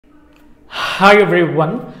Hi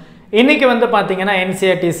everyone. இன்னைக்கு வந்து பாத்தீங்கன்னா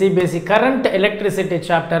NCERT CBSE current electricity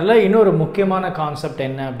chapterல இன்னொரு முக்கியமான கான்செப்ட்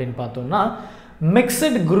என்ன அப்படினு பார்த்தோம்னா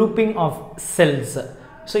mixed grouping of cells.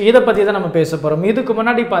 So இத பத்தி தான் நம்ம பேச போறோம். இதுக்கு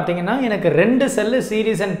முன்னாடி பாத்தீங்கன்னா எனக்கு ரெண்டு செல்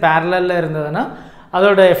சீரிஸ் அண்ட் parallelல இருந்ததுனா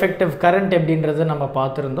அதோட effective current எப்படின்றது நம்ம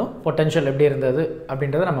பார்த்திருந்தோம். potential எப்படி இருந்தது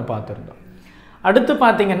அப்படின்றதை நம்ம பார்த்திருந்தோம். அடுத்து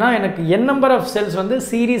பாத்தீங்கன்னா எனக்கு n number of cells வந்து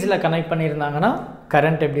சீரிஸ்ல கனெக்ட் பண்ணிருந்தாங்கன்னா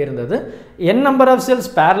current எப்படி இருந்தது, n number of cells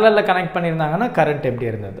parallelல connect பண்ணிருந்தாங்கன்னா current எப்படி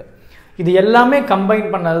இருந்தது. இது எல்லாமே கம்பைன்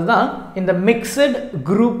பண்ணது தான் இந்த mixed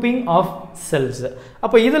grouping of cells.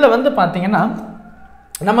 அப்ப இதுல வந்து பாத்தீங்கன்னா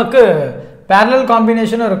நமக்கு parallel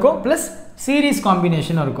combination இருக்கும் plus series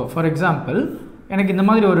combination இருக்கும். For example எனக்கு இந்த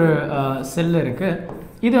மாதிரி ஒரு செல் இருக்கு,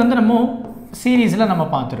 இது வந்து நம்ம சீரிஸ்ல நம்ம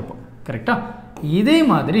பார்த்திருப்போம், கரெக்ட்டா? இதே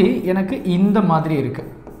மாதிரி எனக்கு இந்த மாதிரி இருக்கு.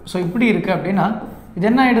 சோ இப்படி இருக்கு அப்படினா இது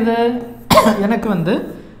என்ன ஆயிடுது, எனக்கு வந்து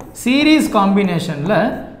சீரிஸ் காம்பினேஷன்ல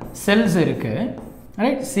செல்ஸ் இருக்கு,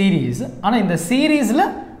 ரைட்? சீரிஸ். ஆனா இந்த சீரிஸ்ல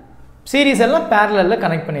சீரிஸ் எல்லாம் parallelல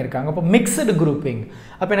கனெக்ட் பண்ணிருக்காங்க. அப்ப mixed grouping.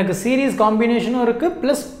 அப்ப எனக்கு சீரிஸ் காம்பினேஷனும் இருக்கு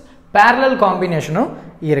plus parallel காம்பினேஷனும்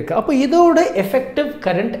இருக்கு. அப்ப இதோட effective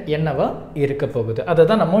current என்னவா இருக்க போகுது அத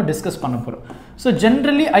தான் நம்ம டிஸ்கஸ் பண்ண போறோம். So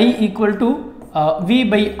generally I equal to V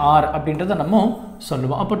by R அப்படின்றத நம்ம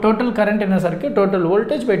சொல்லுவோம். அப்ப total current என்ன இருக்கு, total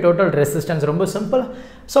voltage by total resistance. ரொம்ப simple.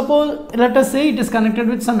 Suppose let us say it is connected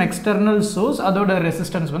with some external source, அதோட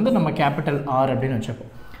resistance வந்து நம்ம capital R அப்படினு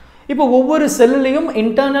வெச்சுப்போம். இப்போ ஒவ்வொரு செல்லிலும்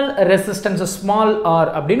internal resistance small r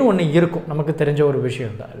அப்படினு ஒன்னு இருக்கும், நமக்கு தெரிஞ்ச ஒரு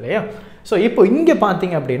விஷயம் தான் இல்லையா? சோ இப்போ இங்க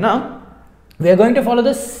பாத்தீங்க அப்படினா we are going to follow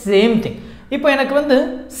the same thing. இப்போ எனக்கு வந்து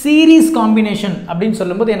சீரிஸ் காம்பினேஷன் அப்படினு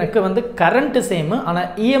சொல்லும்போது எனக்கு வந்து கரண்ட் சேம், ஆனா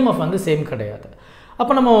EMF வந்து சேம் கிடையாது.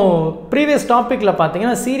 அப்ப நம்ம previous டாபிக்ல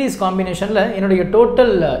பாத்தீங்கன்னா சீரிஸ் காம்பினேஷன்ல என்னோட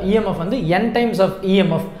டோட்டல் EMF வந்து n டைம்ஸ் ஆஃப்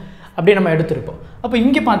EMF அப்படி நம்ம எடுத்துருப்போம். அப்ப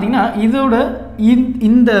இங்க பாத்தீங்கன்னா இதோட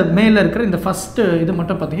இந்த மேல இருக்கிற இந்த ஃபர்ஸ்ட் இது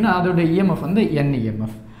மட்டும் பாத்தீங்கன்னா அதோட EMF வந்து n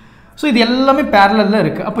EMF. சோ இது எல்லாமே parallelல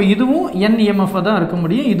இருக்கு. அப்ப இதுவும் n EMF தான் இருக்க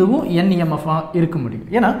முடியும், இதுவும் n EMF இருக்க முடியும்.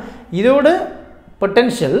 ஏனா இதோட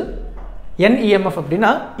பொட்டன்ஷியல் n EMF அப்படினா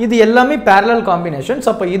இது எல்லாமே parallel combinations.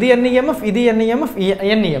 அப்ப இது n EMF, இது n EMF,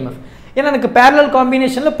 n EMF. ஏனா எனக்கு parallel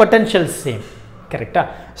combinationல potential same, கரெக்ட்டா?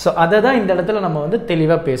 சோ அத தான் இந்த இடத்துல நம்ம வந்து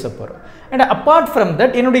தெளிவா பேச போறோம். and apart from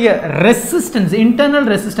that என்னுடைய resistance, internal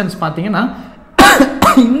resistance பாத்தீங்கன்னா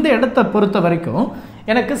இந்த இடத்தை பொறுத்த வரைக்கும்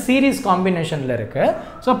எனக்கு சீரிஸ் காம்பினேஷன்ல இருக்கு.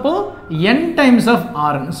 சோ அப்போ n டைம்ஸ் ஆஃப்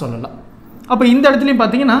r ன்னு சொல்லலாம். அப்ப இந்த இடத்துலயும்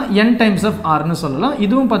பாத்தீங்கன்னா n டைம்ஸ் ஆஃப் r ன்னு சொல்லலாம்,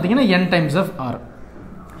 இதுவும் பாத்தீங்கன்னா n டைம்ஸ் ஆஃப் r.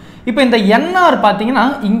 இப்போ இந்த NR பாத்தீங்கன்னா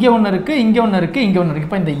இங்க ஒன்னு இருக்கு, இங்க ஒன்னு இருக்கு, இங்க ஒன்னு இருக்கு.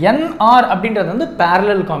 இப்போ இந்த NR அப்படின்றது வந்து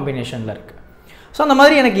parallel combinationல இருக்கு. சோ அந்த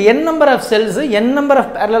மாதிரி எனக்கு n number of cells, n number of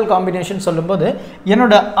parallel combination சொல்லும்போது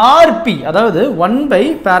என்னோட RP அதாவது 1 by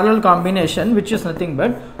parallel combination which is nothing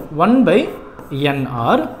but 1 by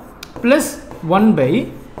NR plus 1 by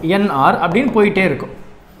NR அப்படினு போயிட்டே இருக்கும்.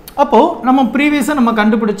 அப்போ நம்ம ப்ரீவியஸா நம்ம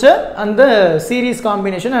கண்டுபிடிச்ச அந்த சீரிஸ்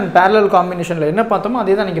காம்பினேஷன் அண்ட் parallel காம்பினேஷன்ல என்ன பார்த்தோமோ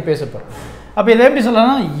அதே தான் நீங்க பேச போறோம். அப்ப இத எப்படி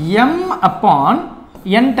சொல்லலாம், m upon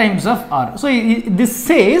n times of r. so this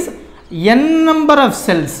says n number of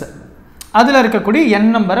cells, அதுல இருக்கக்கூடிய n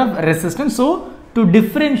number of resistance. so to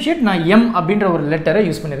differentiate நான் m அப்படிங்கற ஒரு லெட்டரை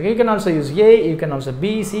யூஸ் பண்ணிருக்கேன். you can also use a, you can also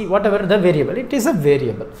b, c, whatever the variable, it is a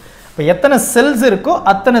variable. இப்ப எத்தனை cells இருக்கோ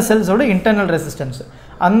அத்தனை செல்ஸோட இன்டர்னல் ரெசிஸ்டன்ஸ்,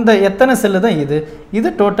 அந்த எத்தனை செல் தான் இது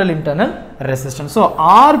total internal resistance. so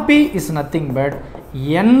rp is nothing but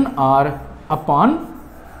nr upon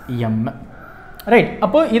m, right?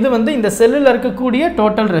 அப்போ இது வந்து இந்த செல்லுல இருக்கக்கூடிய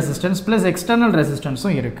டோட்டல் ரெசிஸ்டன்ஸ் பிளஸ் எக்ஸ்டர்னல்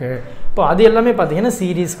ரெசிஸ்டன்ஸும் இருக்கு. இப்போ அது எல்லாமே பாத்தீங்கன்னா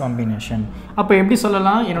சீரிஸ் காம்பினேஷன். அப்போ எப்படி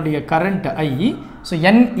சொல்லலாம், என்னுடைய current I, so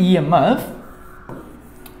n EMF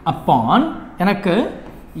upon எனக்கு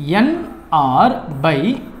nr by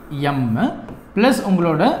m plus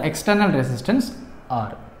உங்களோட எக்ஸ்டர்னல் ரெசிஸ்டன்ஸ்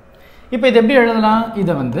r. இப்போ இது எப்படி எழுதலாம், இத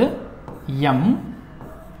வந்து m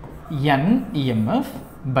n EMF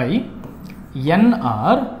by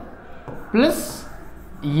nr plus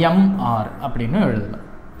mr அப்படினு எழுதலாம்.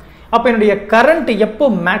 அப்ப என்னுடைய கரண்ட் எப்போ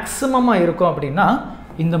மேக்ஸிமமா இருக்கும் அப்படினா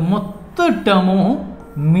இந்த மொத்த டேர்மும்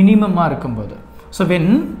மினிமமா இருக்கும்போது. so when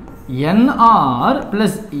nr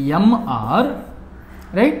plus mr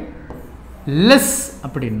right less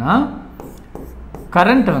அப்படினா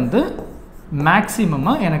கரண்ட் வந்து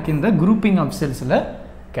மேக்ஸிமமா எனக்கு இந்த grouping of cellsல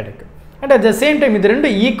கிடைக்கும். and at the same time இது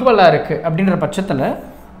ரெண்டும் ஈக்குவலா இருக்கு அப்படிங்கற பட்சத்துல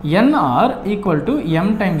nr equal to m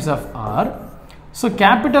times of r. so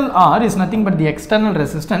capital R is nothing but the external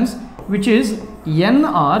resistance which is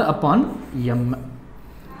nr upon m.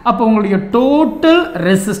 அப்போ உங்களுடைய total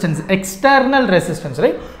resistance, external resistance,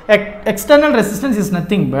 right? external resistance is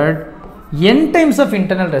nothing but n times of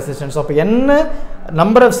internal resistance. அப்போ என்ன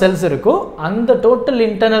number of cells இருக்கோ அந்த total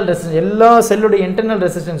internal resistance எல்லா செல்லுடைய internal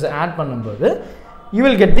resistance add பண்ணும்போது you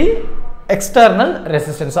will get the external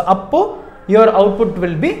resistance. அப்போ your output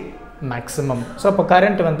will be maximum. So அப்போ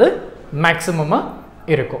current வந்து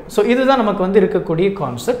மேக்ஸிமமாக இருக்கும். ஸோ இதுதான் நமக்கு வந்து இருக்கக்கூடிய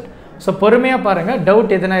கான்செப்ட். ஸோ பொறுமையாக பாருங்கள்,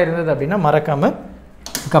 டவுட் எதுனா இருந்தது அப்படின்னா மறக்காமல்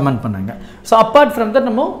கமெண்ட் பண்ணுங்க. ஸோ அப்பார்ட் ஃப்ரம் தட்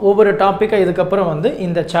நம்ம ஒவ்வொரு டாப்பிக்காக இதுக்கப்புறம் வந்து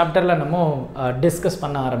இந்த சாப்டரில் நம்ம டிஸ்கஸ்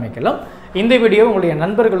பண்ண ஆரம்பிக்கலாம். இந்த வீடியோ உங்களுடைய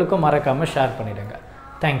நண்பர்களுக்கும் மறக்காமல் ஷேர் பண்ணிடுங்க.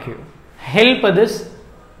 Thank you. Help others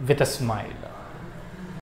with a smile.